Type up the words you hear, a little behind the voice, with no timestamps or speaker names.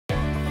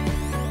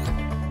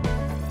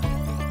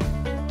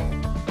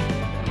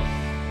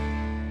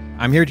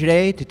I'm here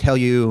today to tell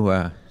you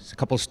a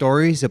couple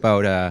stories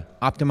about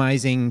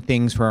optimizing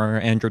things for our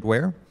Android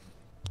Wear.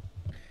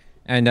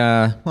 And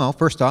well,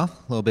 first off,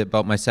 a little bit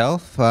about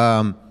myself.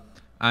 I'm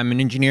an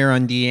engineer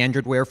on the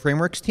Android Wear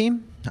frameworks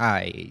team.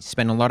 I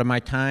spend a lot of my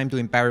time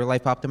doing battery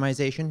life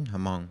optimization,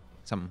 among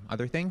some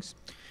other things.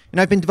 And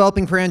I've been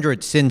developing for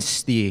Android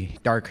since the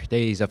dark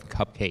days of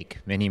Cupcake,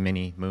 many,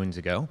 many moons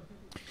ago.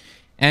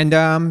 And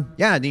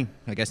yeah,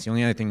 I guess the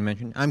only other thing to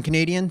mention, I'm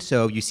Canadian,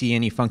 so you see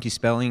any funky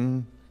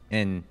spelling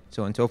and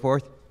so on and so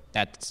forth,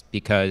 that's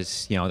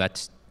because, you know,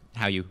 that's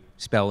how you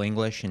spell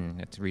English,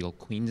 and it's real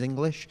Queen's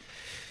English.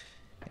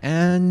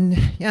 And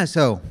yeah,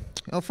 so,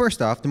 well,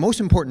 first off, the most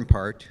important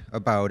part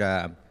about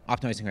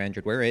optimizing our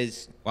Android Wear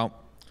is, well,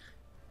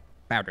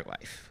 battery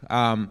life.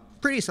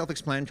 Pretty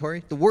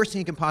self-explanatory. The worst thing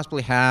you can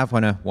possibly have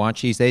on a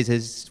watch these days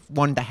is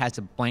one that has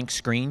a blank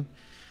screen.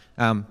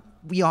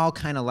 We all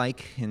kind of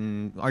like,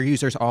 and our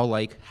users all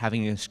like,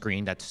 having a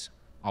screen that's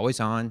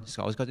always on, it's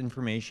always got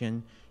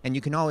information, and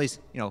you can always,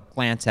 you know,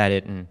 glance at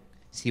it and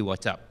see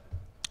what's up.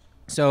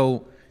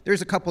 So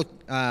there's a couple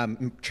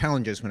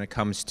challenges when it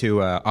comes to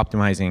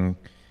optimizing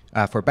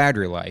for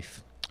battery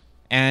life.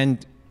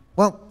 And,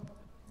 well,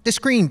 the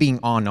screen being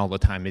on all the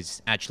time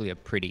is actually a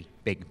pretty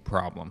big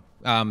problem.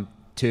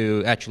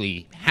 To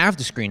actually have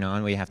the screen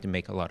on, we have to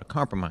make a lot of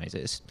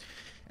compromises.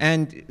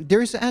 And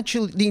there's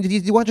actually,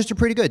 the watches are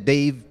pretty good.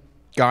 They've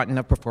got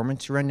enough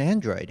performance to run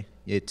Android.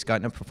 It's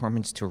got enough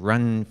performance to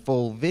run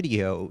full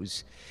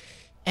videos.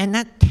 And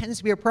that tends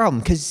to be a problem,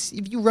 because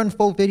if you run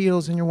full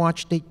videos on your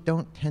watch, they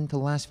don't tend to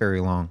last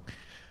very long.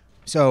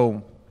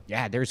 So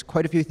yeah, there's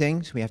quite a few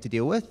things we have to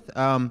deal with.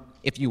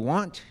 If you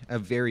want a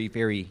very,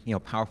 very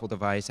powerful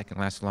device that can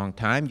last a long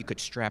time, you could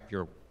strap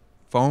your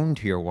phone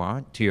to your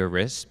watch, to your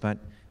wrist, but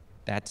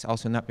that's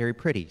also not very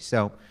pretty.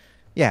 So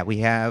yeah, we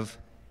have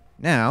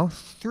now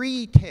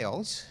 3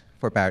 tales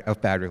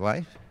of battery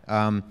life.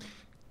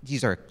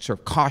 These are sort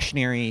of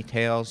cautionary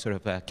tales, sort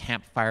of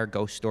campfire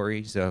ghost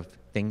stories of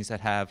things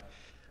that have,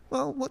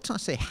 well, let's not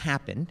say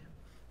happened,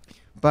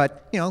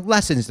 but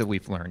lessons that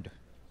we've learned.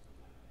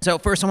 So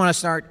first I want to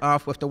start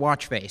off with the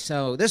watch face.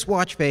 So this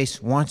watch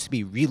face wants to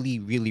be really,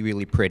 really,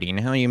 really pretty. And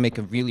how do you make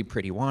a really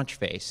pretty watch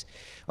face?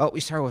 Well,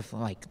 we start with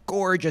like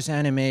gorgeous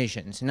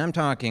animations. And I'm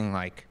talking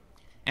like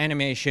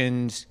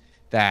animations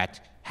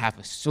that have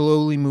a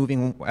slowly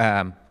moving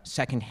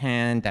second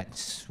hand that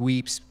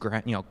sweeps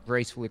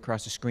gracefully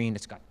across the screen.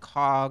 It's got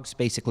cogs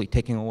basically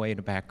taking away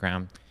the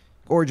background.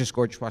 Gorgeous,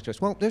 gorgeous watch face.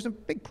 Well, there's a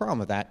big problem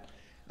with that.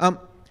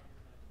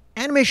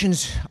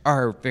 Animations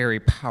are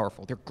very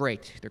powerful. They're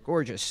great. They're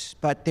gorgeous,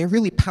 but they're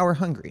really power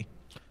hungry.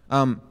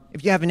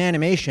 If you have an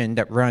animation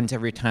that runs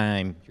every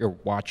time your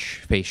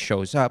watch face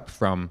shows up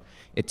from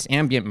its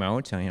ambient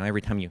mode, so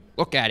every time you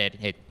look at it,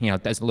 it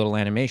does a little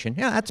animation.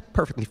 Yeah, that's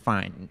perfectly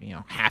fine.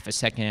 Half a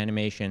second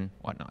animation,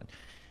 whatnot.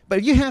 But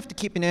if you have to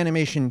keep an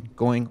animation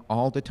going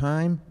all the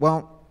time,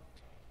 well,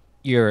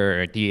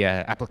 the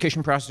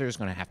application processor is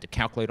going to have to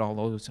calculate all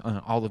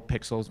the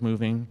pixels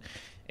moving.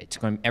 It's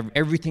going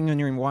everything on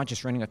your watch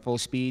is running at full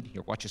speed.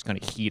 Your watch is going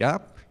to heat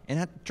up, and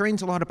that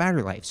drains a lot of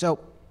battery life. So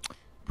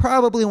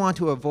probably want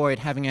to avoid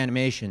having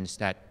animations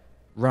that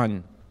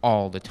run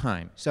all the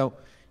time. So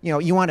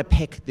you want to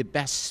pick the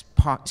best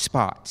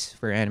spots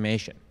for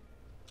animation.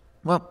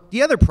 Well,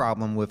 the other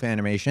problem with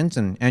animations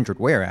and Android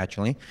Wear,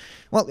 actually,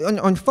 well,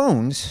 on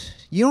phones,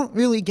 you don't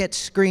really get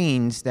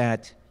screens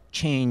that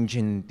change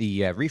in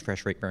the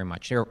refresh rate very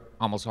much. They're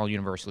almost all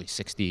universally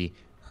 60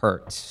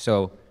 hertz.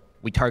 So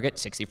we target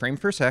 60 frames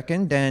per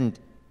second, and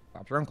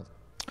Bob's your uncle.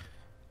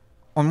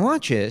 On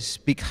watches,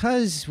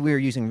 because we're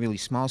using really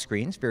small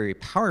screens, very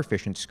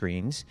power-efficient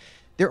screens,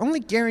 they're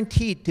only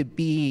guaranteed to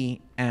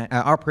be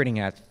operating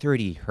at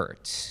 30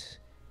 hertz.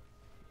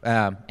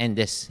 And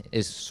this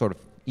is sort of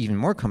even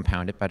more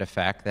compounded by the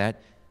fact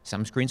that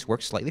some screens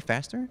work slightly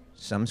faster.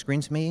 Some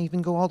screens may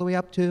even go all the way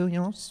up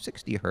to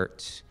 60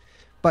 hertz.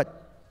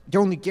 But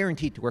they're only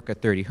guaranteed to work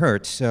at 30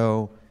 hertz,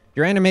 so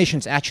your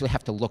animations actually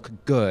have to look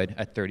good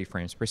at 30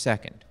 frames per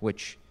second,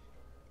 which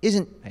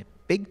isn't a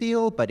big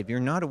deal, but if you're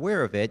not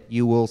aware of it,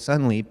 you will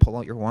suddenly pull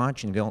out your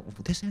watch and go,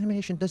 this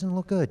animation doesn't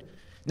look good.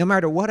 No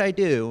matter what I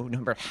do, no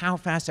matter how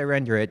fast I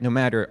render it, no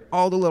matter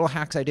all the little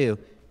hacks I do,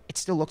 it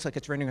still looks like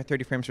it's rendering at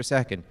 30 frames per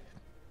second.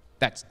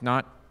 That's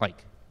not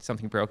like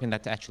something broken.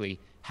 That's actually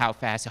how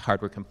fast the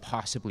hardware can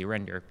possibly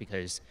render,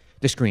 because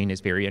the screen is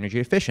very energy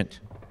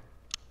efficient.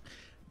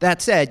 That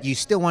said, you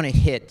still want to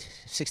hit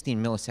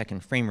 16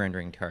 millisecond frame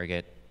rendering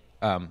target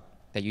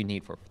that you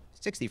need for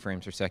 60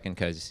 frames per second,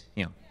 because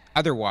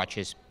other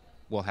watches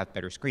will have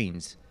better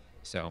screens.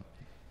 So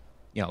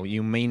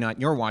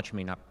your watch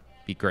may not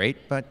be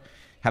great, but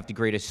have the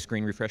greatest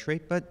screen refresh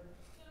rate, but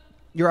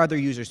your other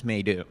users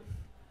may do.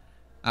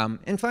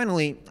 And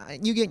finally,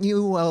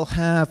 you will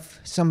have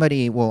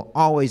somebody will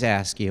always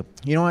ask you,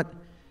 you know what,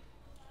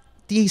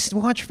 these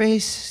watch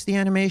face, the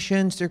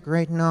animations, they're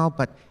great and all,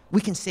 but we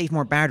can save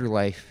more battery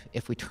life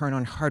if we turn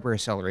on hardware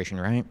acceleration,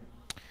 right?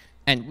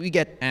 And we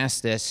get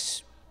asked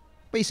this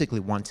basically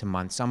once a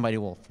month. Somebody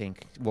will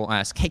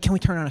ask, hey, can we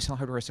turn on a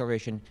hardware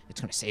acceleration? It's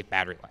going to save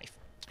battery life.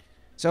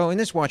 So in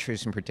this watch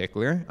face in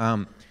particular,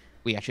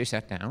 we actually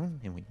sat down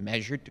and we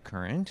measured the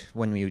current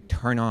when we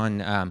turn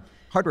on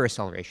hardware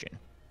acceleration.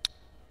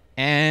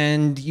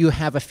 And you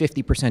have a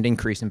 50%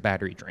 increase in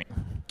battery drain,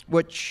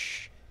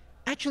 which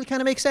actually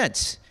kind of makes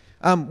sense.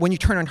 When you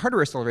turn on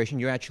hardware acceleration,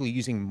 you're actually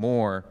using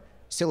more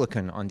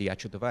silicon on the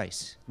actual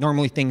device.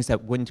 Normally, things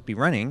that wouldn't be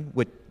running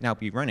would now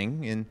be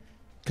running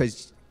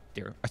because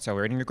they're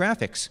accelerating your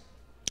graphics.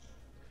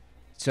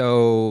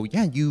 So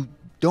yeah,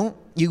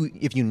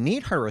 if you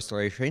need hardware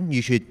acceleration,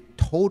 you should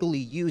totally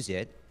use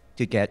it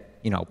to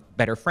get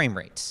better frame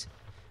rates.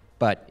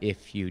 But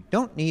if you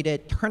don't need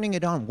it, turning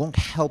it on won't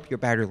help your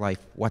battery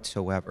life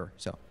whatsoever.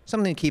 So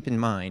something to keep in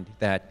mind,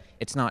 that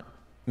it's not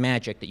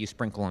magic that you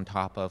sprinkle on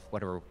top of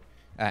whatever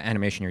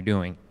animation you're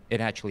doing. It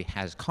actually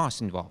has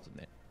costs involved in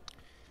it.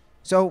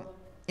 So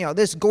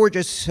this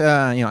gorgeous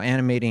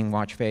animating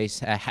watch face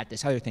had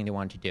this other thing they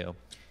wanted to do.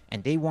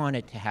 And they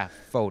wanted to have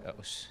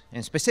photos.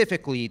 And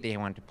specifically, they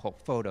wanted to pull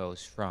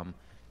photos from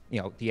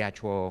the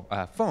actual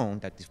phone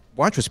that the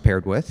watch was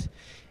paired with.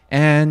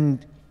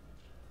 And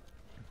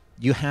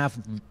you have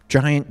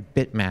giant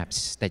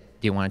bitmaps that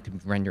they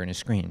wanted to render in a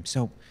screen.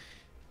 So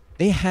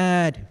they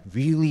had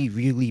really,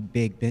 really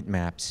big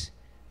bitmaps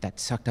that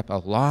sucked up a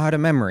lot of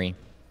memory,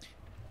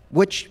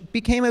 which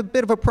became a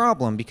bit of a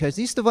problem because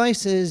these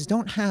devices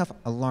don't have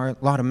a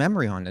lot of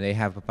memory on them. They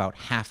have about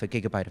half a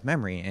gigabyte of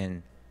memory,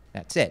 and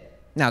that's it.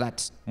 Now,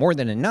 that's more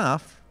than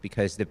enough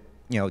because the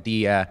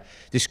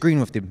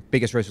screen with the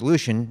biggest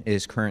resolution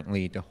is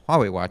currently the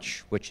Huawei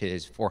watch, which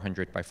is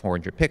 400 by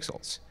 400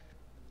 pixels.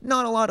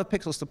 Not a lot of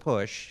pixels to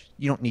push.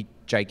 You don't need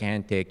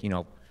gigantic,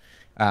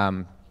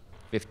 15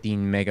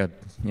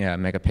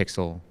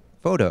 megapixel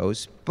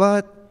photos,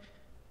 but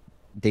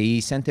they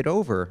sent it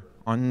over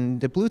on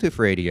the Bluetooth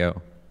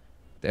radio,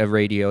 a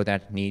radio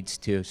that needs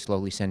to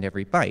slowly send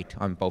every byte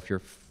on both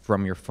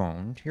from your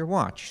phone to your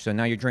watch. So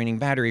now you're draining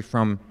battery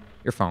from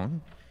your phone,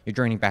 you're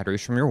draining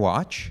batteries from your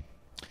watch,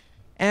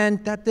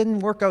 and that didn't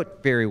work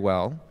out very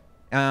well.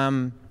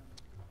 And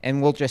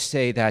we'll just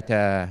say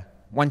that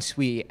once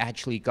we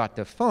actually got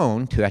the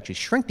phone to actually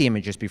shrink the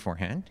images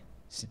beforehand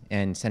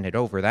and send it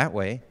over that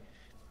way,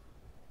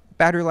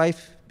 battery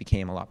life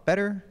became a lot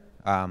better.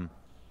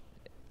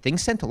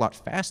 Things sent a lot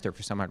faster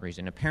for some odd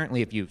reason.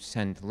 Apparently, if you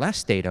send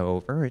less data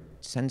over, it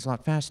sends a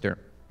lot faster.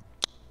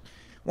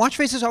 Watch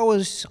faces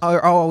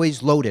are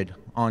always loaded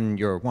on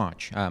your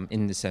watch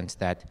in the sense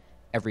that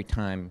every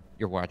time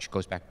your watch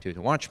goes back to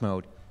the watch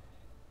mode,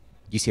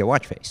 you see a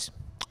watch face.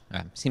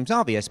 Seems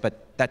obvious,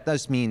 but that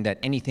does mean that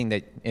anything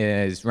that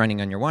is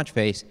running on your watch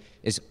face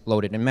is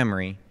loaded in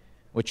memory,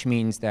 which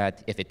means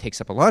that if it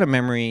takes up a lot of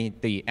memory,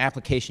 the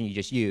application you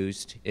just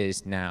used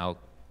is now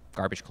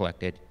garbage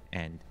collected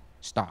and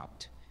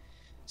stopped.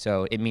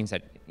 So it means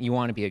that you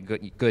want to be a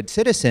good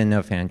citizen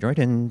of Android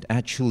and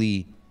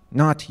actually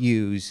not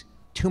use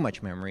too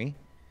much memory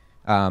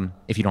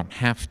if you don't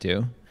have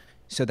to,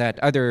 so that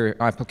other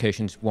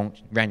applications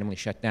won't randomly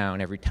shut down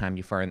every time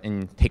you fire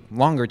and take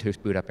longer to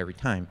boot up every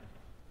time.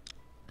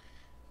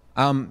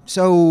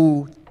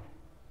 So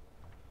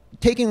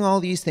taking all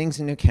these things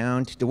into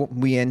account,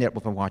 we ended up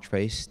with a watch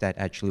face that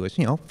actually was,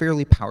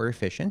 fairly power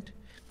efficient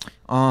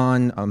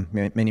on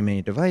many,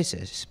 many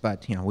devices.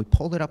 But, we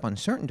pulled it up on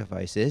certain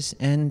devices,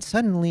 and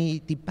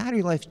suddenly the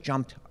battery life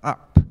jumped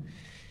up.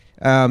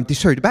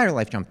 The battery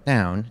life jumped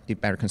down, the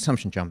battery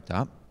consumption jumped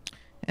up,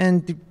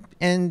 and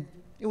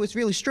it was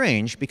really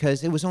strange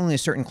because it was only a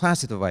certain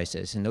class of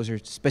devices, and those are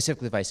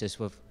specific devices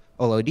with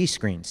OLED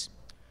screens.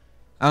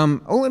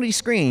 OLED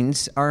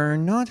screens are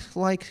not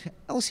like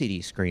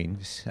LCD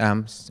screens.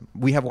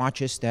 We have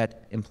watches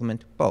that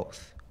implement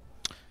both.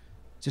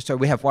 So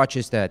we have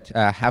watches that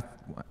have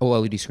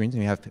OLED screens,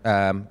 and we have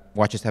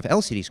watches that have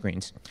LCD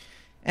screens.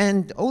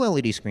 And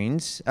OLED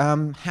screens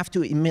have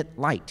to emit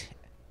light.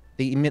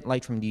 They emit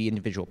light from the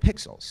individual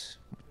pixels,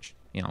 which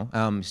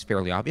is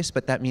fairly obvious.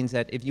 But that means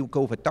that if you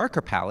go with a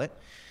darker palette,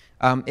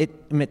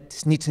 it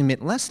needs to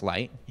emit less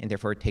light, and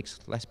therefore it takes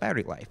less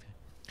battery life.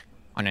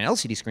 On an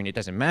LCD screen, it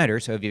doesn't matter.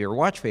 So if your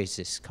watch face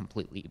is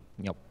completely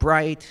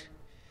bright,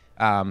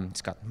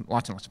 it's got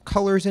lots and lots of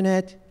colors in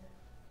it,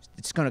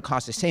 it's going to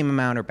cost the same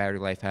amount of battery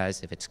life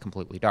as if it's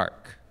completely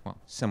dark. Well,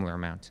 similar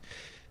amounts.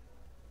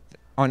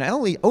 On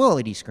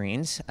OLED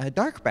screens, a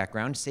dark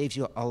background saves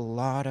you a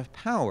lot of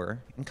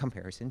power in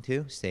comparison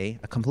to, say,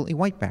 a completely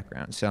white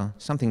background. So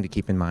something to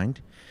keep in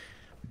mind.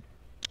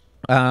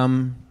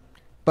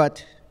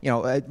 But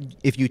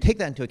if you take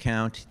that into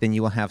account, then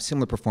you will have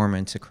similar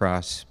performance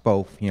across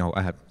both,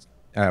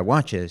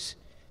 watches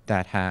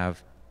that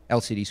have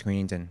LCD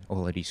screens and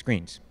OLED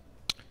screens.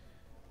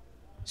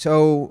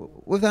 So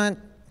with that,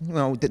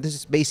 this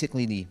is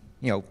basically the,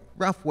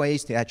 rough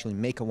ways to actually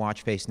make a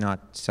watch face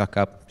not suck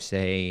up,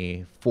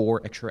 say,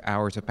 4 extra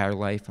hours of battery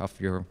life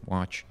off your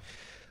watch.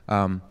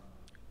 But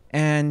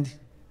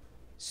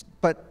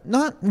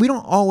we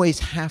don't always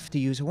have to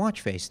use a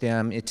watch face.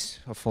 It's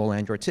a full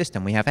Android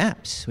system. We have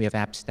apps. We have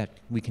apps that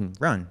we can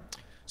run.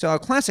 So a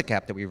classic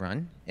app that we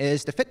run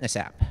is the fitness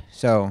app.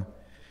 So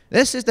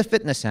this is the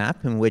fitness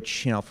app in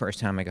which, first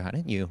time I got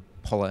it, you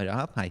pull it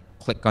up, I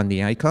click on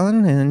the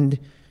icon, and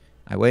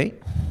I wait,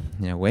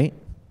 and I wait,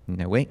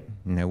 and I wait,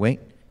 and I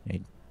wait,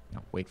 and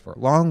I'll wait for a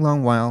long,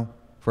 long while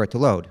for it to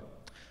load.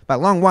 By a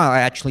long while, I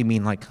actually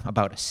mean like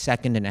about 1.5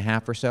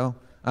 seconds or so.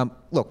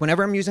 Look,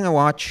 whenever I'm using a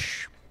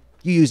watch,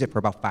 you use it for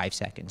about 5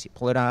 seconds. You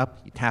pull it up,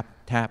 you tap,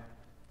 tap,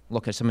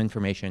 look at some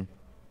information,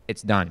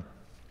 it's done.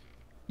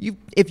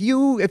 If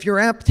your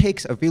app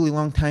takes a really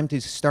long time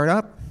to start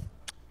up,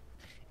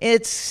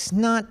 it's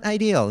not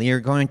ideal. You're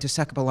going to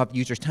suck up a lot of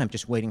users' time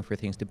just waiting for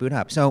things to boot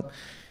up. So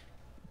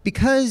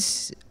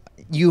because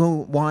you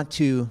want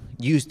to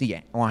use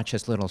the watch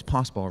as little as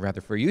possible, or rather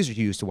for users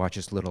to use the watch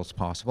as little as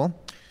possible,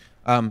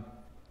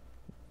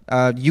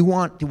 you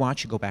want the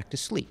watch to go back to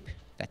sleep.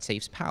 That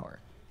saves power.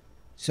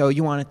 So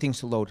you want things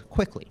to load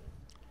quickly.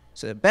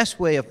 So the best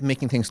way of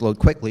making things load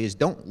quickly is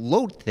don't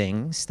load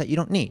things that you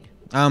don't need.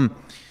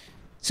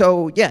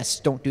 So yes,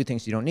 don't do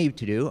things you don't need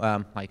to do,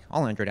 like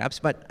all Android apps,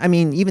 but I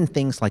mean, even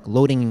things like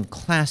loading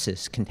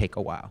classes can take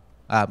a while.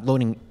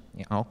 Loading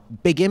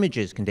big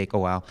images can take a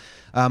while.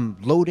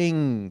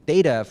 Loading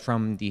data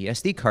from the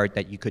SD card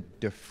that you could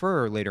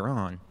defer later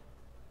on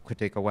could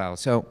take a while.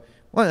 So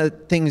one of the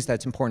things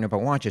that's important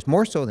about watches,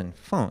 more so than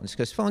phones,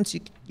 because phones,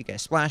 you get a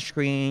splash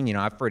screen,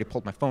 I've already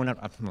pulled my phone out,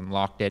 I've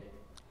unlocked it.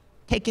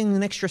 Taking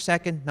an extra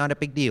second, not a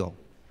big deal.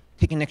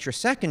 Taking an extra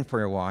second for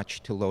your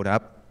watch to load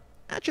up,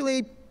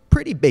 actually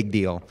pretty big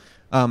deal,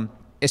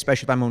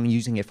 especially if I'm only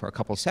using it for a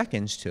couple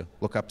seconds to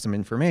look up some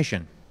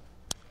information.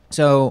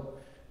 So,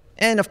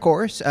 and of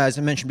course, as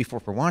I mentioned before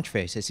for watch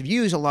faces, if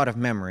you use a lot of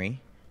memory,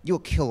 you'll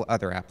kill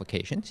other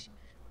applications.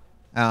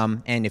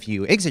 And if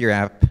you exit your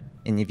app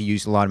and if you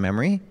use a lot of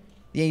memory,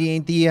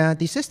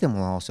 the system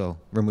will also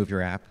remove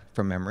your app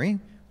from memory,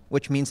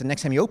 which means the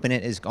next time you open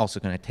it is also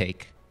going to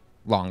take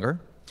longer.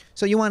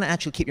 So you want to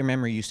actually keep your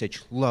memory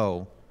usage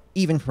low,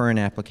 even for an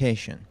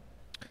application.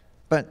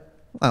 But,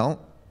 well,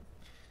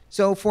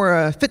 so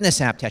for a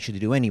fitness app to actually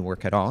do any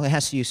work at all, it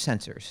has to use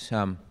sensors.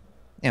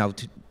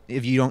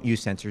 If you don't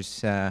use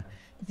sensors,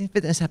 the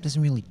fitness app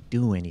doesn't really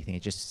do anything.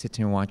 It just sits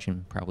in your watch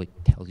and probably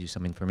tells you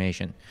some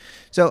information.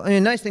 So the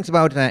nice things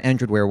about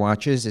Android Wear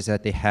watches is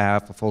that they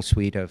have a full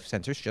suite of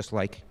sensors, just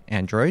like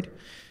Android,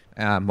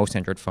 most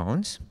Android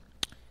phones.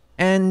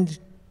 And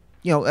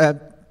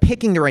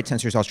picking the right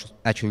sensor is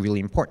actually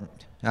really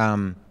important.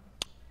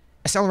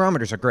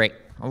 Accelerometers are great.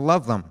 I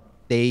love them.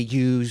 They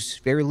use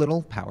very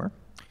little power.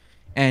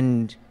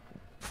 And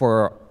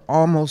for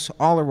almost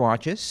all our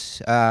watches,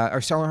 our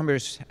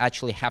accelerometers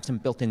actually have some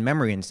built-in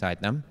memory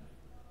inside them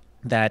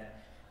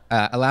that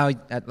allow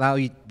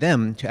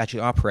them to actually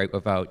operate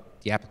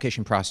without the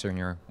application processor in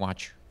your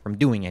watch from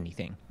doing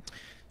anything,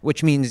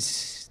 which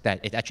means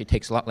that it actually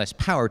takes a lot less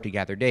power to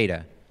gather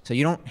data. So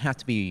you don't have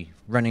to be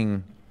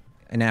running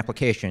an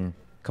application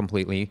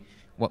completely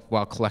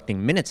while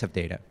collecting minutes of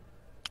data.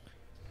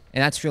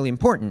 And that's really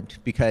important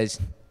because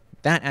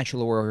that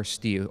actually lowers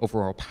the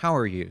overall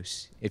power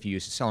use if you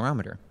use a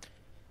accelerometer.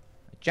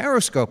 A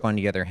gyroscope, on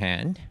the other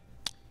hand,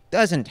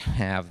 doesn't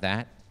have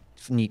that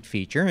neat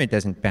feature. It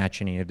doesn't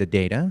batch any of the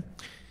data.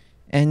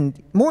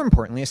 And more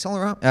importantly,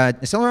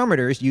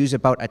 accelerometers use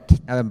about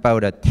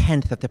a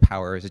tenth of the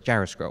power as a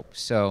gyroscope.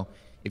 So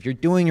if you're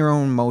doing your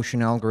own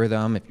motion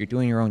algorithm, if you're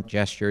doing your own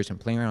gestures and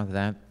playing around with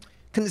that,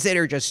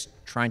 consider just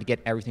trying to get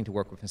everything to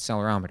work with an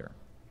accelerometer.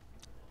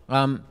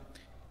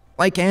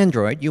 Like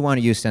Android, you want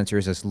to use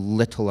sensors as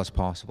little as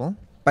possible,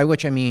 by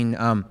which I mean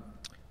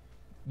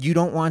you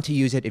don't want to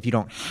use it if you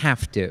don't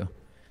have to.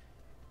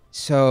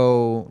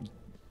 So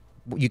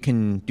you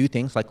can do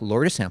things like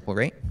lower the sample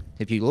rate.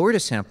 If you lower the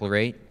sample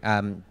rate,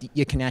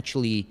 you can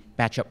actually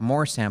batch up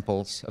more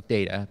samples of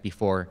data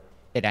before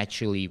it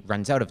actually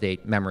runs out of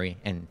memory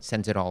and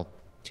sends it all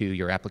to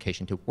your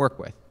application to work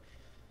with.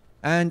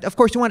 And of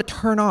course, you want to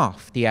turn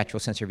off the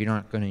actual sensor if you're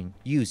not going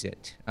to use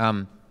it.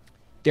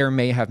 There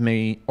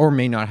may or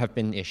may not have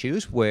been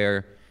issues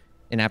where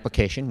an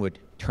application would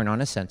turn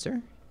on a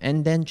sensor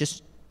and then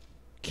just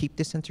keep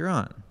the sensor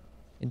on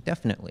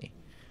indefinitely.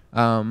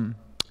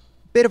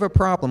 Bit of a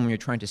problem when you're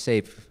trying to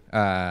save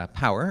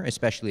power,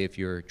 especially if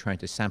you're trying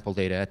to sample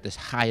data at this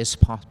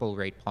highest possible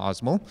rate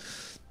possible.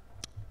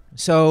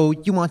 So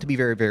you want to be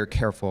very, very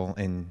careful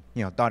in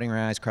dotting your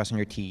I's, crossing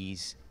your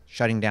T's,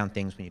 shutting down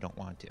things when you don't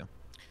want to.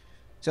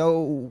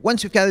 So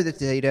once you've gathered the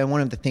data, one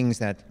of the things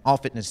that all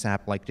fitness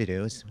apps like to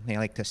do is they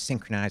like to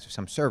synchronize with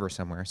some server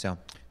somewhere. So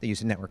they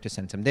use a network to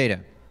send some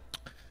data.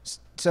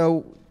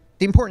 So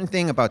the important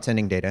thing about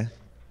sending data,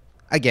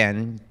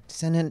 again,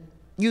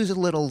 use as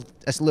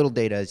little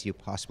data as you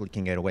possibly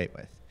can get away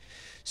with.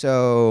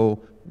 So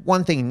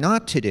one thing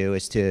not to do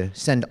is to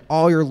send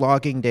all your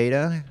logging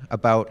data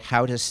about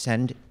how to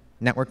send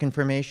network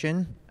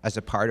information as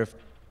a part of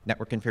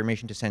network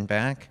information to send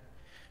back.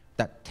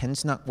 That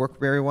tends not work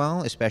very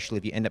well, especially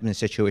if you end up in a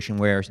situation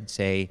where,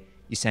 say,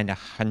 you send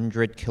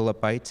 100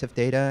 kilobytes of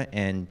data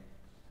and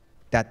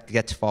that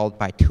gets followed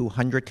by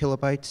 200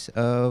 kilobytes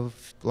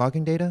of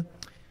logging data.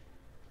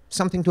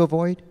 Something to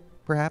avoid,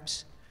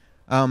 perhaps.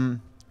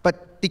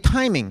 But the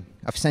timing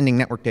of sending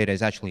network data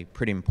is actually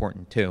pretty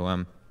important,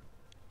 too.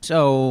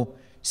 So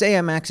say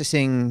I'm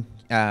accessing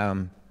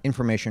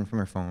information from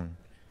your phone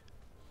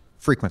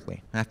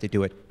frequently. I have to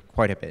do it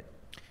quite a bit.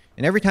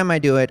 And every time I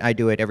do it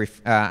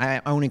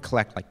I only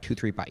collect like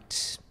 2-3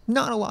 bytes.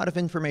 Not a lot of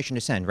information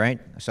to send, right?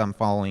 So I'm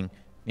following,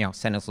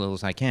 send as little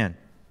as I can.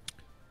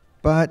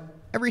 But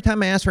every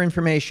time I ask for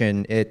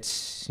information,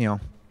 it's, I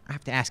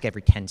have to ask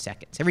every 10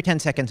 seconds. Every 10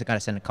 seconds, I got to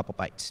send a couple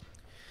bytes.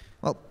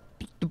 Well,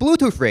 the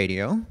Bluetooth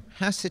radio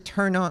has to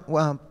turn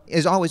on,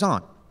 is always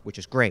on, which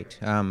is great.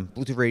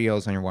 Bluetooth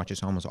radios on your watch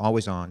is almost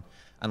always on,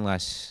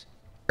 unless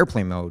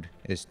airplane mode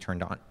is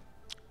turned on.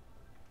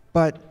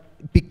 But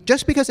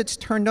just because it's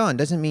turned on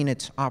doesn't mean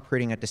it's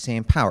operating at the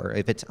same power.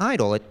 If it's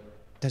idle, it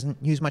doesn't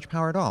use much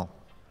power at all.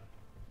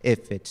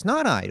 If it's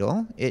not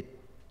idle, it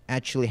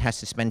actually has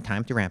to spend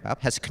time to ramp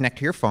up, has to connect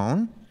to your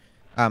phone.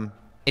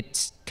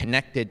 It's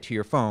connected to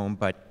your phone,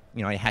 but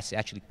it has to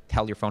actually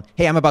tell your phone,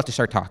 hey, I'm about to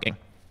start talking.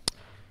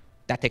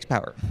 That takes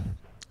power.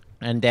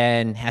 And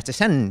then has to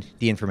send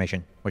the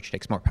information, which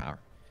takes more power.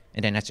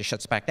 And then has to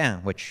shut back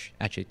down, which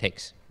actually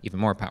takes even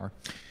more power.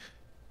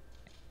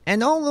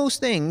 And all those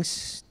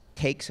things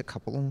takes a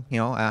couple,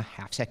 a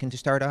half second to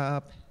start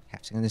up,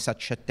 half second to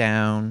shut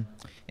down.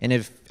 And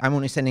if I'm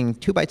only sending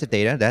 2 bytes of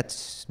data,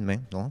 that's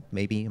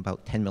maybe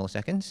about 10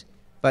 milliseconds.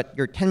 But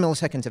your 10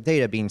 milliseconds of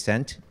data being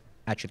sent,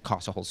 that should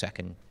cost a whole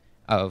second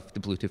of the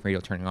Bluetooth radio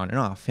turning on and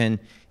off. And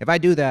if I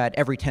do that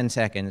every 10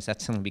 seconds,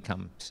 that suddenly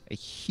becomes a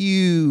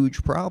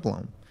huge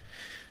problem.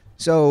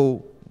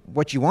 So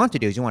what you want to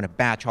do is you want to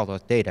batch all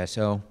those data.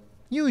 So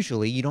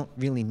usually you don't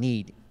really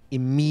need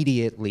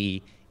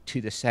immediately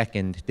to the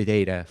second the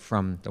data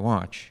from the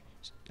watch,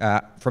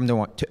 from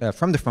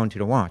the phone to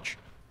the watch.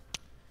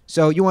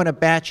 So you want to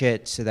batch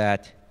it so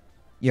that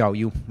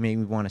you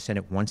maybe want to send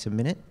it once a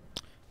minute.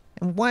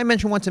 And why I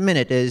mention once a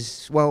minute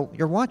is, well,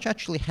 your watch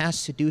actually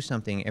has to do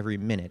something every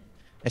minute,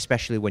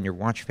 especially when your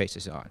watch face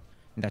is on.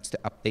 And that's to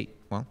update,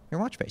 your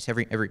watch face.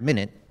 Every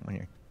minute, when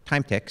your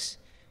time ticks,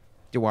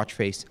 your watch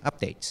face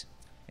updates.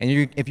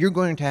 And if you're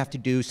going to have to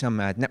do some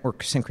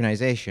network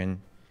synchronization,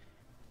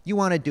 you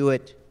want to do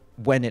it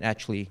when it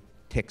actually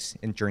ticks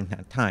and during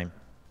that time.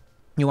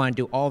 You want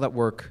to do all that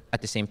work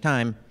at the same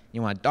time.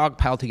 You want to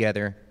dogpile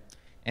together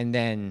and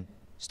then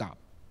stop.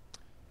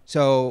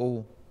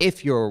 So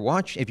if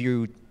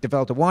you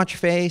develop a watch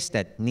face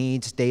that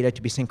needs data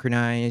to be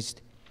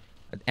synchronized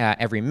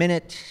every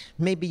minute,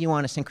 maybe you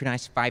want to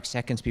synchronize 5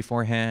 seconds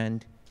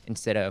beforehand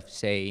instead of,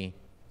 say,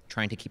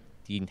 trying to keep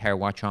the entire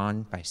watch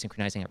on by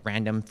synchronizing at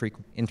random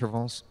frequent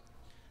intervals.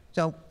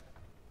 So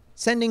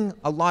sending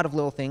a lot of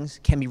little things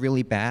can be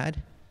really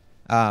bad.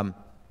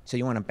 So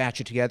you want to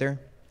batch it together,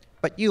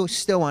 but you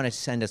still want to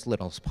send as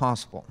little as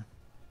possible.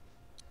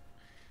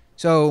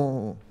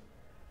 So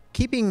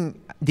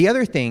the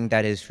other thing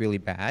that is really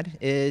bad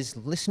is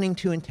listening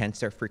to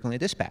intents that are frequently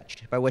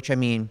dispatched, by which I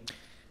mean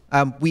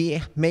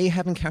we may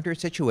have encountered a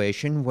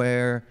situation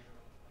where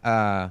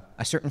a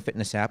certain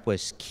fitness app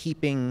was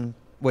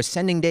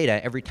sending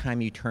data every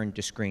time you turned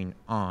the screen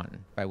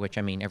on, by which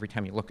I mean every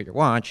time you look at your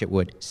watch, it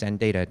would send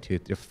data to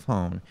the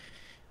phone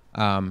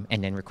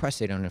and then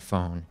request it on the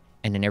phone.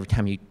 And then every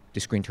time the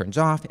screen turns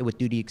off, it would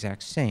do the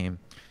exact same.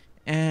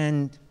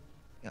 And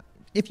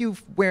if you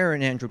wear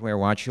an Android Wear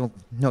watch, you'll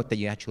note that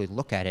you actually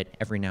look at it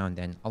every now and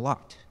then a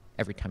lot.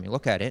 Every time you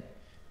look at it,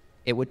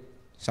 it would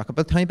suck up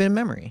a tiny bit of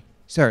memory,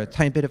 a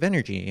tiny bit of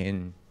energy,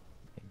 and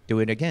do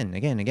it again,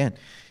 again.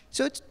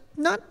 So it's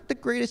not the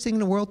greatest thing in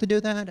the world to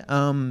do that.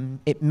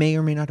 It may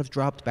or may not have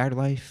dropped battery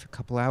life a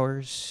couple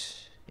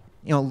hours.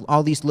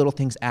 All these little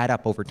things add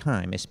up over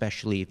time,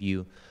 especially if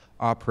you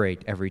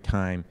operate every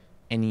time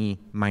any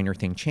minor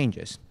thing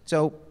changes.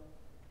 So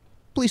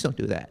please don't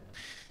do that.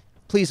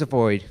 Please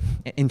avoid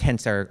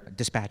intents that are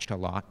dispatched a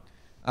lot.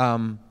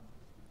 And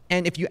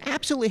if you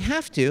absolutely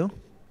have to,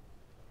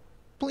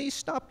 please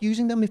stop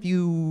using them if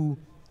you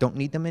don't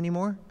need them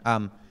anymore.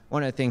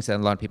 One of the things that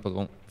a lot of people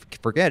won't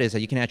forget is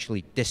that you can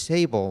actually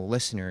disable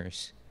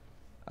listeners,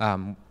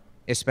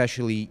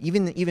 especially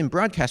even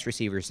broadcast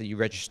receivers that you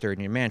registered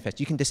in your manifest.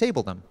 You can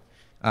disable them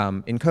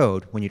in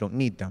code when you don't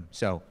need them.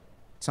 So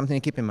something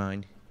to keep in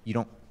mind. You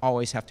don't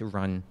always have to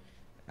run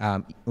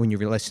when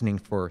you're listening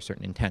for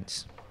certain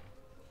intents,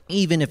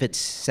 even if it's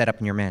set up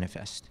in your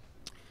manifest.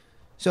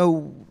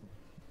 So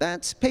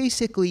that's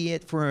basically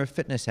it for a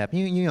fitness app.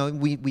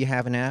 We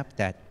have an app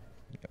that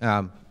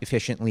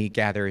efficiently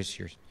gathers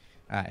your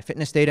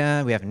fitness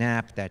data. We have an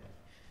app that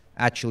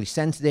actually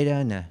sends data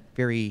in a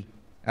very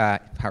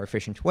power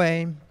efficient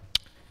way.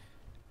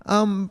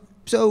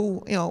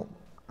 So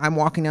I'm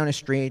walking down the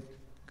street,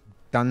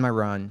 done my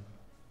run,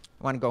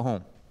 I want to go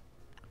home.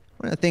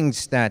 One of the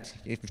things that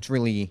it's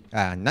really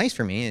nice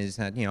for me is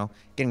that,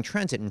 getting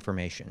transit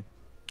information.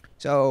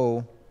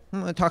 So I'm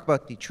going to talk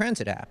about the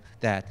transit app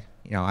that,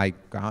 I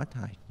got.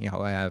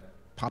 I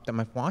popped up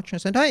my watch and I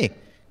said, hey,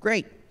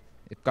 great,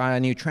 it's got a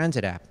new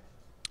transit app.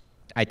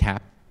 I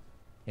tap,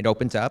 it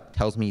opens up,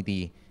 tells me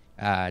the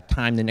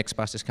time the next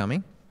bus is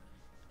coming.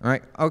 All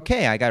right,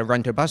 okay, I got to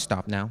run to a bus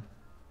stop now.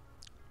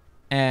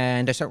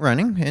 And I start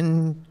running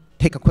and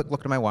take a quick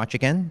look at my watch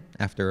again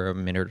after a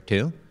minute or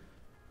two.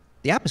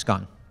 The app is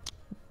gone.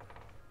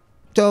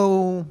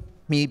 So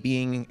me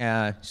being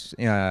a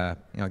guy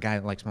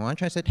that likes my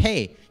lunch, I said,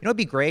 hey, it'd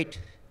be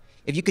great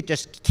if you could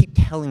just keep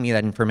telling me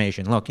that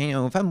information. Look,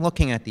 if I'm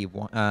looking at the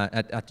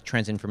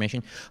transit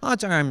information,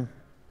 odds are I'm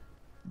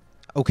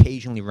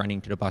occasionally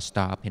running to the bus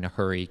stop in a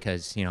hurry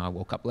because I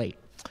woke up late.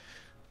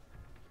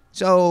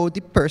 So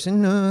the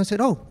person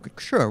said, "Oh,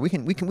 sure, we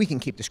can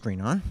keep the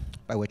screen on."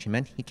 By which he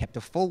meant he kept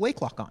a full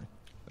wake lock on,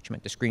 which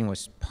meant the screen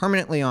was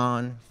permanently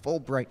on, full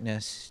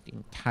brightness the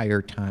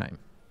entire time.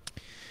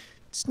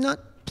 It's not.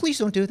 Please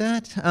don't do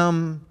that.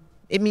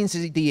 It means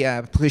the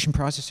application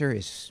processor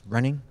is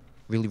running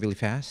really, really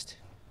fast.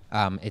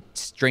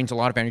 It drains a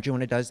lot of energy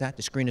when it does that.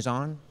 The screen is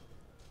on.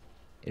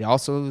 It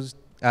also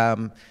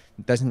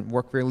doesn't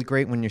work really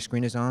great when your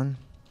screen is on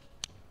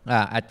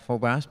at full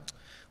blast.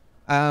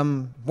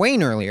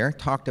 Wayne earlier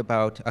talked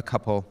about a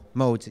couple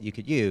modes that you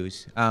could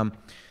use.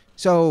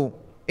 So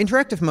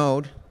interactive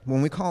mode,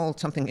 when we call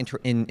something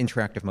in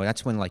interactive mode,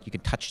 that's when you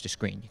can touch the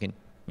screen. You can,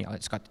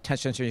 it's got the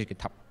touch sensors, you can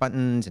tap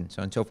buttons, and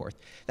so on and so forth.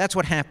 That's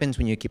what happens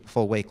when you keep a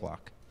full wake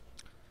lock.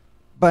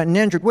 But in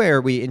Android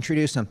Wear, we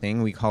introduced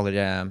something, we call it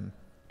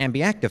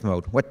ambiactive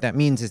mode. What that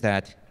means is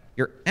that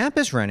your app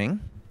is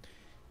running,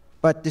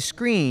 but the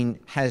screen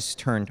has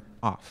turned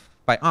off.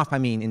 By off, I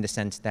mean in the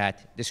sense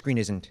that the screen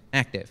isn't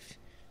active.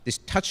 This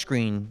touch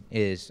screen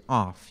is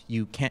off.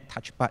 You can't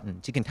touch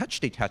buttons. You can touch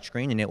the touch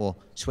screen, and it will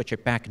switch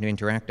it back into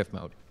interactive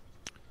mode.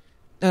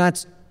 Now,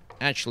 that's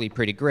actually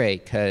pretty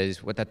great,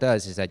 because what that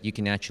does is that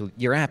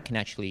your app can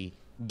actually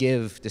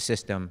give the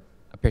system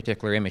a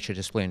particular image to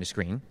display on the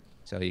screen.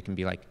 So you can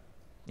be like,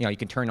 you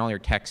can turn all your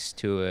text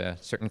to a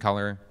certain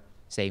color,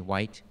 say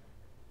white,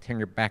 turn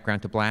your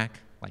background to black,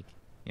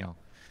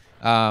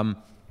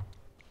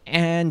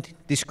 and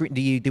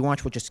the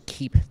watch will just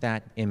keep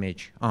that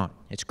image on.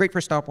 It's great for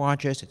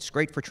stopwatches. It's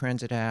great for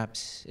transit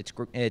apps.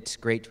 It's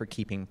great for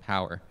keeping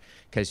power,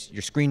 because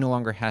your screen no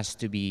longer has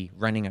to be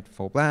running at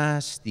full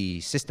blast. The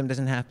system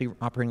doesn't have to be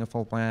operating at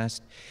full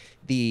blast.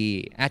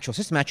 The actual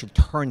system actually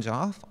turns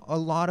off a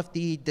lot of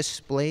the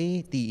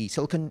display, the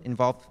silicon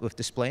involved with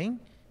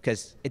displaying,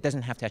 because it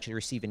doesn't have to actually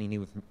receive any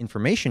new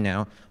information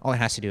now. All it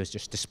has to do is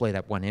just display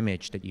that one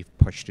image that you've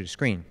pushed to the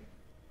screen.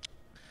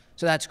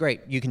 So that's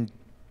great. You can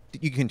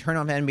turn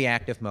on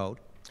ambiactive mode.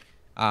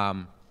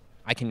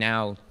 I can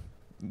now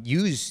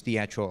use the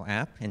actual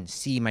app and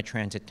see my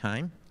transit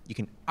time. You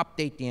can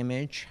update the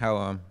image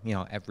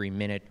every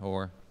minute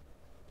or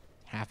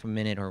half a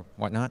minute or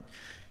whatnot.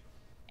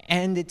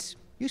 And it's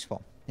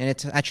useful. And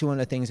it's actually one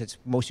of the things that's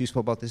most useful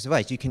about this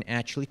device. You can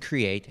actually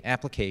create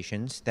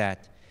applications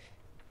that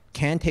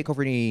can take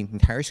over the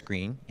entire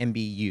screen and be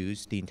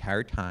used the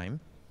entire time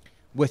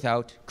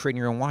without creating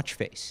your own watch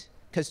face.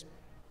 Because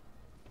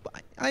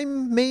I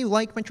may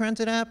like my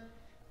transit app,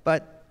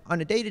 but on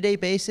a day-to-day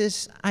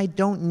basis, I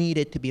don't need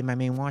it to be my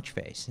main watch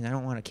face. And I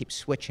don't want to keep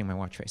switching my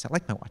watch face. I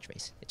like my watch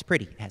face. It's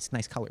pretty. It has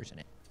nice colors in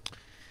it.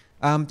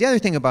 The other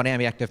thing about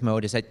ambiactive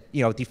mode is that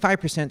the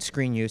 5%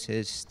 screen use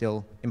is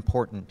still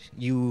important.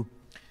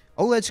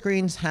 OLED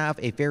screens have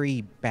a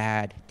very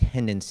bad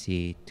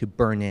tendency to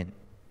burn in.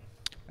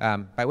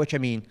 By which I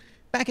mean,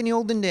 back in the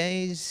olden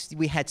days,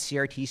 we had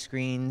CRT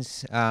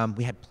screens,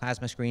 we had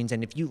plasma screens,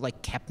 and if you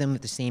kept them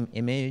with the same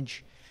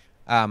image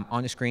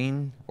on the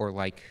screen, or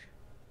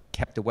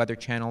kept the Weather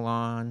Channel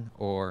on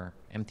or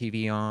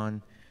MTV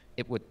on,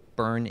 it would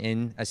burn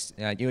in.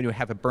 You would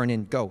have a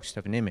burn-in ghost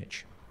of an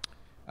image.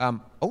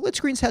 OLED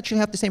screens actually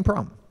have the same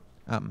problem.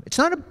 It's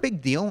not a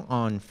big deal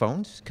on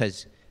phones,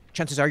 because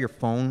chances are your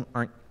phone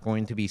aren't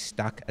going to be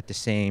stuck at the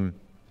same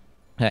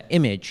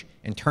image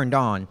and turned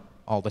on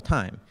all the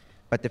time.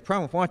 But the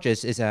problem with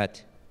watches is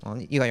that,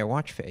 you got your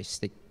watch face.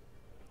 They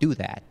do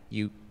that.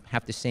 You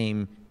have the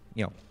same,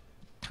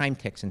 time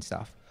ticks and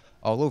stuff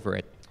all over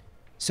it.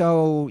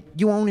 So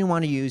you only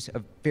want to use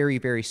a very,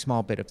 very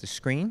small bit of the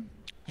screen,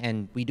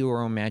 and we do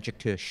our own magic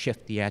to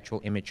shift the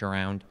actual image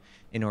around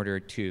in order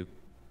to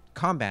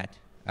combat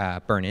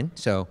burn-in.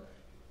 So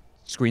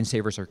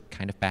screensavers are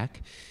kind of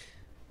back.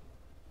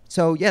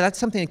 So yeah, that's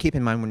something to keep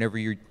in mind whenever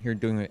you're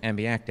doing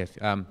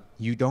ambiactive.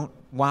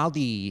 While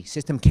the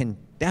system can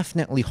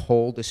definitely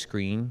hold a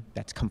screen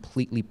that's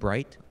completely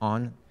bright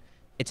on,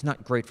 it's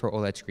not great for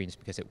OLED screens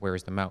because it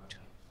wears them out.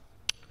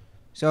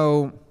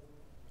 So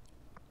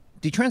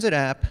the transit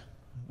app,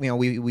 we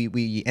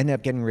ended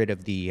up getting rid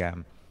of the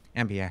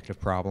ambiactive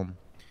problem.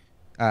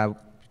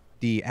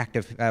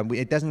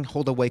 It doesn't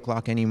hold a wake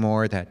lock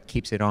anymore that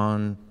keeps it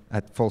on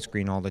at full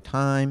screen all the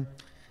time.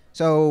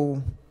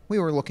 So we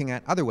were looking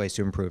at other ways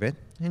to improve it.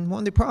 And one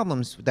of the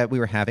problems that we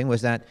were having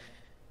was that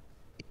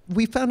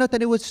we found out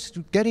that it was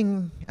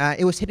hitting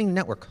the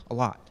network a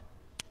lot.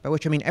 By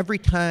which I mean, every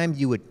time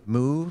you would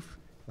move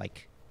a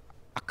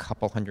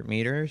couple hundred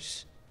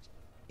meters,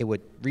 it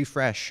would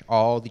refresh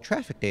all the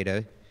traffic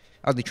data,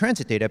 or the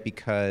transit data,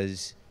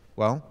 because,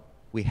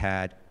 we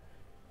had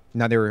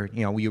another,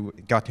 we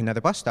got to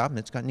another bus stop and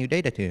it's got new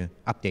data to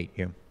update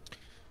you.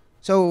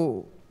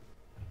 So,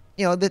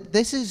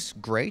 this is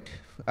great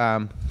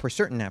for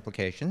certain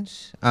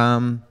applications.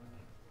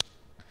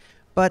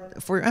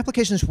 But for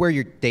applications where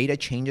your data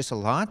changes a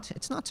lot,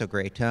 it's not so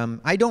great.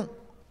 I don't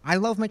I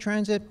love my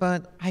transit,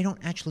 but I don't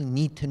actually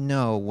need to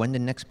know when the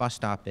next bus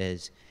stop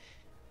is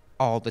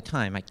all the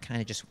time. I kind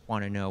of just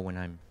want to know when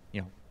I'm,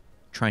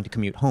 trying to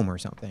commute home or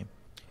something.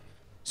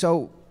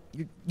 So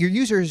your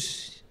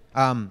users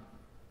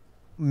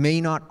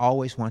may not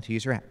always want to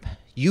use your app.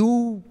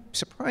 You,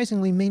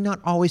 surprisingly, may not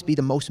always be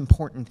the most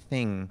important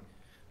thing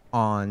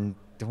on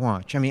the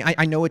watch. I mean,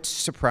 I know it's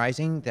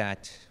surprising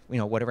that,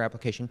 whatever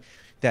application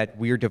that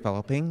we're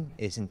developing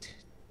isn't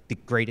the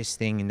greatest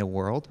thing in the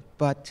world,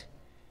 but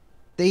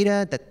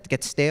data that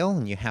gets stale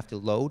and you have to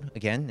load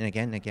again and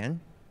again and again,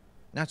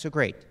 not so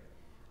great.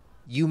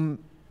 You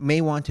may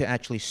want to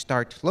actually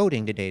start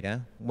loading the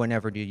data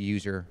whenever the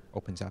user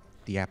opens up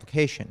the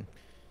application.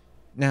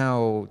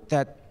 Now,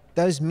 that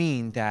does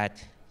mean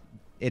that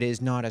it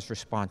is not as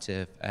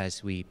responsive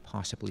as we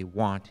possibly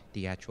want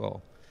the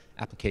actual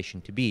application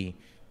to be.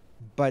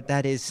 But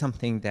that is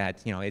something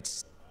that,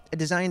 it's a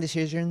design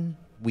decision.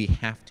 We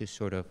have to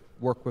sort of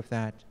work with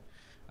that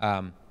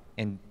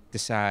and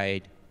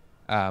decide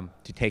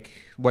to take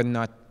whether or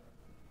not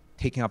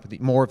taking up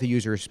more of the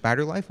user's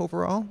battery life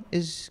overall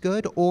is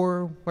good,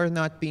 or whether or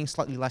not being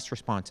slightly less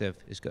responsive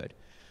is good.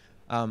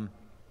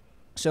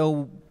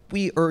 So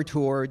we err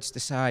towards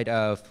the side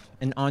of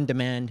an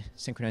on-demand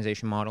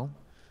synchronization model.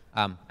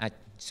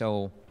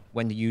 So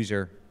when the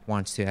user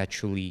wants to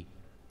actually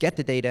get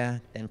the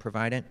data, then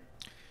provide it.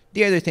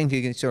 The other thing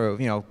to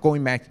sort of,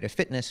 going back to the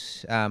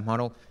fitness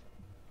model,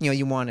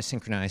 you want to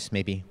synchronize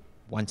maybe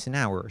once an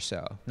hour or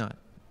so,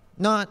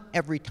 not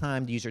every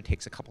time the user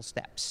takes a couple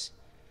steps.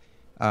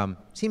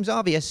 Seems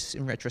obvious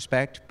in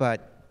retrospect,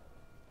 but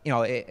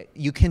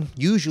you can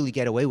usually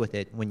get away with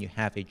it when you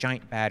have a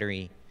giant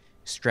battery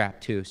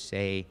strapped to,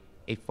 say,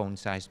 a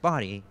phone-sized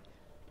body.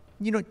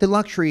 The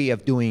luxury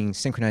of doing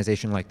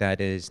synchronization like that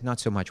is not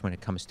so much when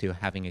it comes to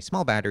having a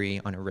small battery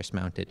on a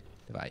wrist-mounted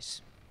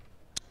device.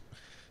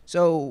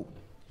 So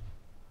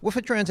with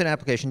a transit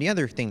application, the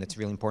other thing that's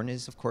really important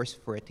is, of course,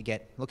 for it to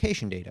get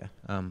location data.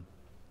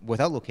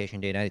 Without location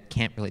data, it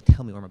can't really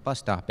tell me where my bus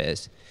stop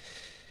is.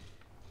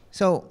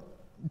 So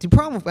the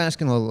problem with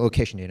asking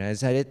location data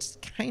is that it's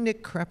kind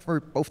of crap for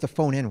both the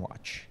phone and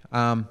watch.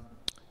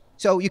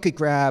 So you could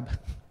grab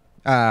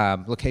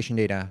location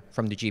data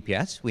from the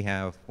GPS. We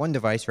have one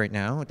device right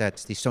now,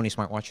 that's the Sony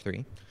Smartwatch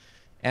 3,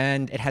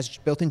 and it has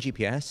built-in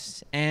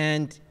GPS,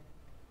 and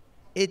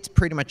it's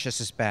pretty much just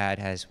as bad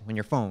as when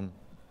your phone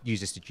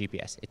uses the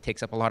GPS. It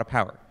takes up a lot of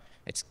power.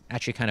 It's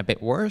actually kind of a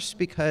bit worse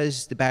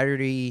because the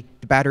battery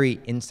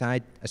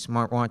inside a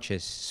smartwatch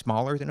is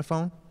smaller than a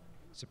phone.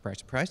 Surprise,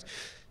 surprise.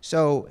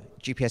 So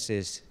GPS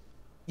is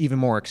even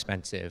more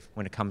expensive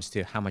when it comes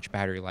to how much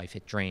battery life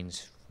it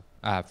drains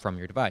from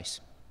your device.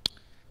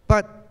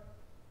 But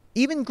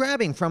even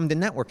grabbing from the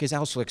network is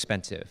also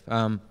expensive.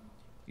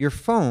 Your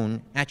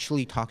phone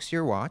actually talks to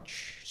your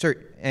watch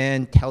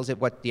and tells it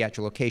what the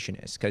actual location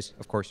is, because,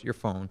 of course, your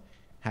phone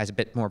has a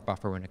bit more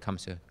buffer when it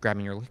comes to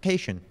grabbing your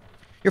location.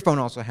 Your phone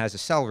also has a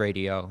cell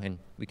radio, and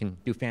we can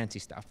do fancy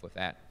stuff with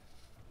that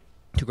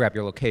to grab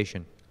your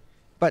location.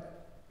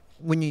 But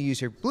when you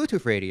use your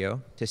Bluetooth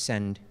radio to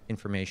send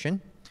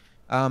information,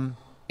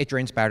 it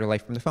drains battery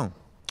life from the phone.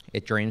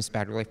 It drains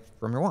battery life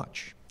from your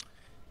watch.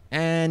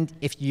 And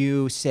if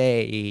you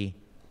say,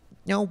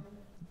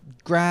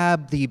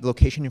 grab the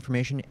location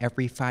information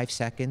every 5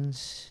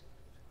 seconds,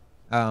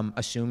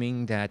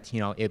 assuming that,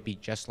 it'd be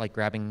just like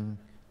grabbing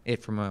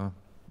it from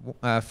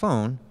a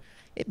phone,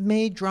 it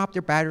may drop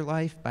their battery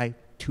life by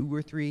 2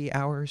 or 3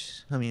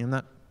 hours. I mean, I'm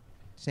not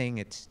saying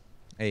it's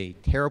a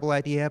terrible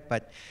idea,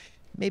 but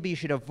maybe you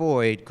should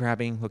avoid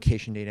grabbing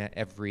location data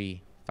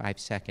every 5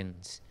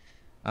 seconds.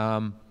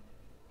 1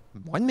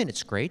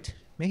 minute's great,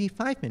 maybe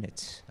 5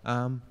 minutes.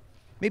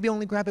 Maybe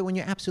only grab it when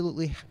you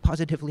absolutely,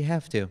 positively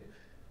have to.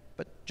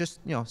 But just,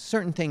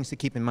 certain things to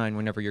keep in mind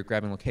whenever you're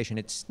grabbing location.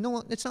 It's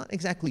not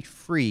exactly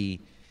free.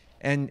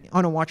 And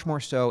on a watch more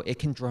so, it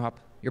can drop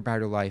your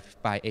battery life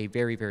by a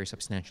very, very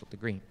substantial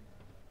degree.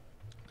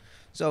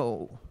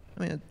 So,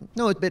 I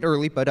know it's a bit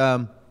early,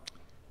 but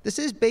this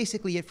is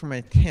basically it for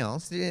my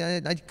tales.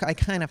 I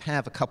kind of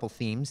have a couple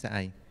themes that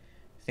I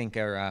think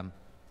are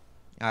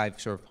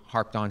I've sort of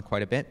harped on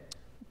quite a bit.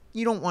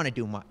 You don't want to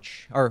do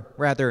much, or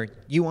rather,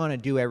 you want to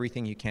do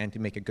everything you can to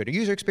make a good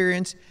user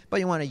experience,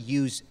 but you want to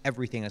use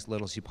everything as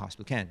little as you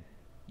possibly can.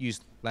 Use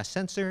less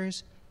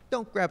sensors,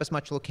 don't grab as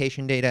much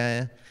location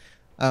data,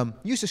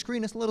 use the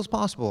screen as little as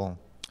possible,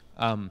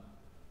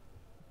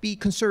 be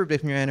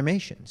conservative in your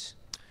animations.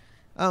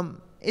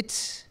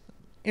 It's,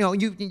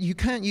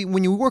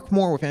 when you work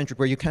more with Android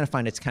Wear, you kind of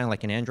find it's kind of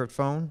like an Android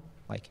phone.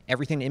 Like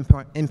everything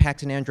that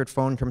impacts an Android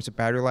phone in terms of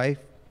battery life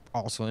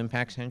also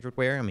impacts Android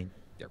Wear. I mean,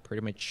 they're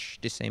pretty much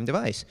the same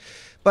device.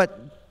 But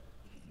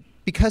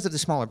because of the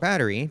smaller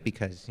battery,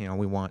 because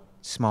we want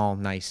small,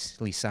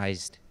 nicely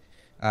sized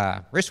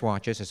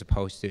wristwatches as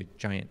opposed to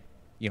giant,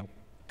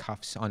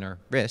 cuffs on our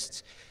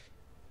wrists,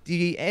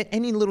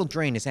 any little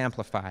drain is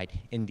amplified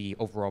in the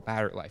overall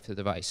battery life of the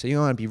device. So you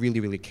want to be really,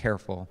 really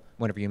careful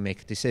whenever you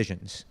make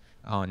decisions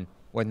on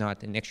whether or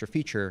not an extra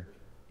feature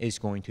is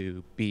going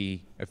to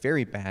be a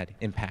very bad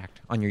impact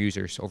on your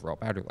user's overall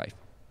battery life.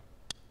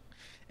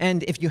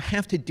 And if you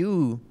have to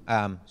do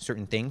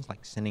certain things,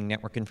 like sending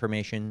network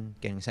information,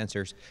 getting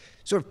sensors,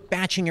 sort of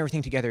batching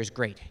everything together is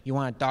great. You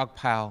want a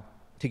dogpile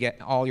to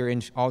get all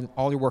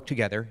your work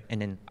together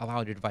and then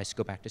allow the device to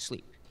go back to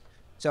sleep.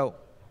 So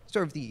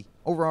sort of the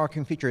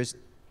overarching feature is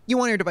you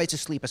want your device to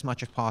sleep as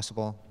much as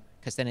possible,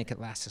 because then it can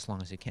last as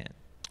long as it can.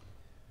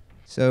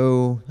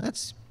 So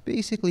that's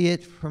basically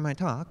it for my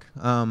talk.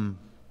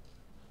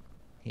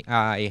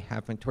 I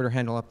have my Twitter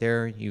handle up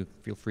there. You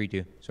feel free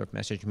to sort of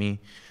message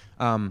me.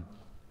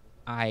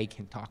 I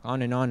can talk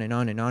on and on and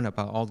on and on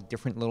about all the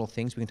different little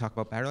things we can talk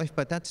about battery life,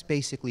 but that's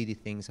basically the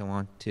things I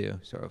want to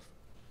sort of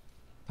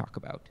talk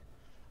about.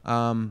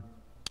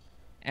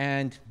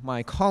 And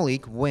my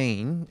colleague,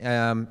 Wayne,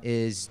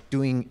 is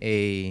doing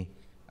a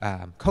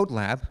code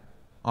lab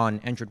on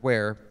Android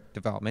Wear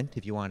development,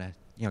 if you want to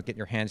get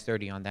your hands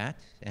dirty on that.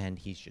 And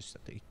he's just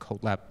at the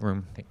code lab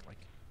room, I think,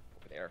 like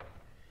over there.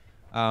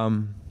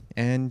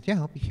 And yeah,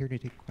 I'll be here to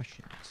take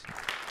questions.